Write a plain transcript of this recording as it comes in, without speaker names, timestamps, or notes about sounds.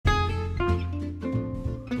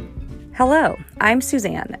Hello, I'm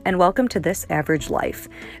Suzanne, and welcome to This Average Life.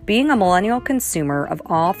 Being a millennial consumer of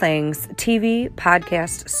all things TV,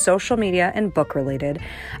 podcast, social media, and book-related,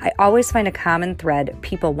 I always find a common thread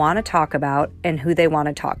people want to talk about and who they want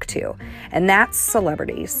to talk to, and that's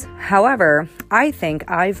celebrities. However, I think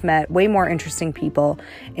I've met way more interesting people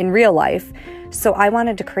in real life, so I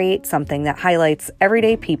wanted to create something that highlights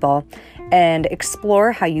everyday people and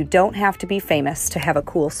explore how you don't have to be famous to have a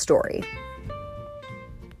cool story.